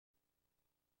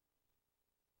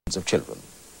of children.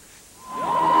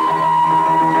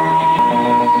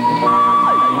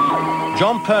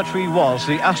 Jon Pertwee was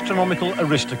the astronomical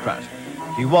aristocrat.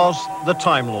 He was the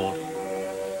Time Lord.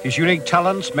 His unique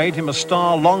talents made him a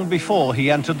star long before he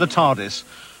entered the TARDIS.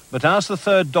 But as the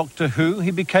third Doctor Who,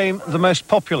 he became the most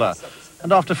popular.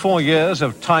 And after 4 years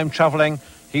of time travelling,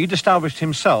 he'd established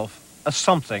himself as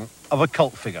something of a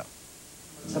cult figure.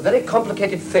 It's a very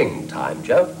complicated thing, time,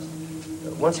 Joe.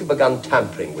 Once you've begun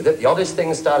tampering with it, the oddest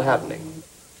things start happening.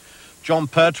 Jon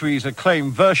Pertwee's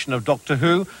acclaimed version of Doctor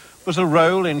Who was a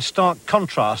role in stark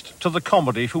contrast to the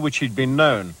comedy for which he'd been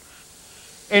known.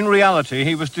 In reality,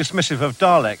 he was dismissive of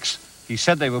Daleks. He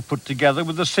said they were put together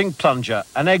with a sink plunger,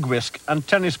 an egg whisk and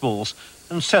tennis balls,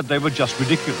 and said they were just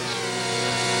ridiculous.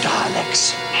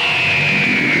 Daleks.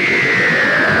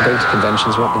 Going to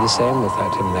conventions won't be the same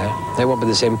without him there. They won't be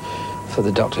the same for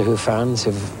the Doctor Who fans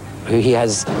who he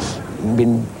has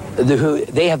been,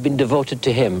 they have been devoted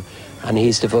to him, and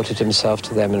he's devoted himself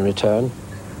to them in return.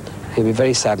 He'll be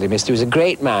very sadly missed. He was a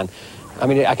great man. I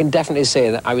mean, I can definitely say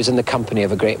that I was in the company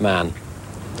of a great man,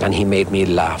 and he made me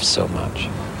laugh so much.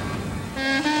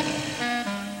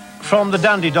 From the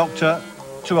dandy doctor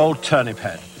to old turnip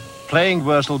head, playing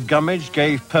Wurzel Gummidge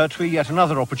gave Pertwee yet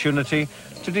another opportunity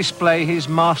to display his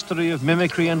mastery of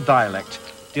mimicry and dialect,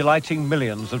 delighting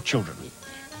millions of children.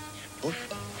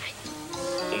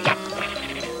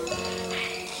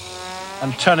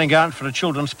 And turning out for a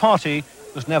children's party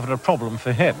was never a problem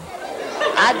for him.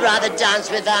 I'd rather dance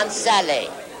with Aunt Sally.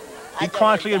 He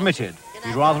quietly admitted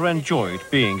he rather enjoyed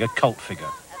being a cult figure.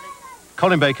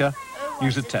 Colin Baker,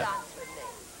 News at 10.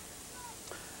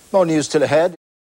 More news still ahead.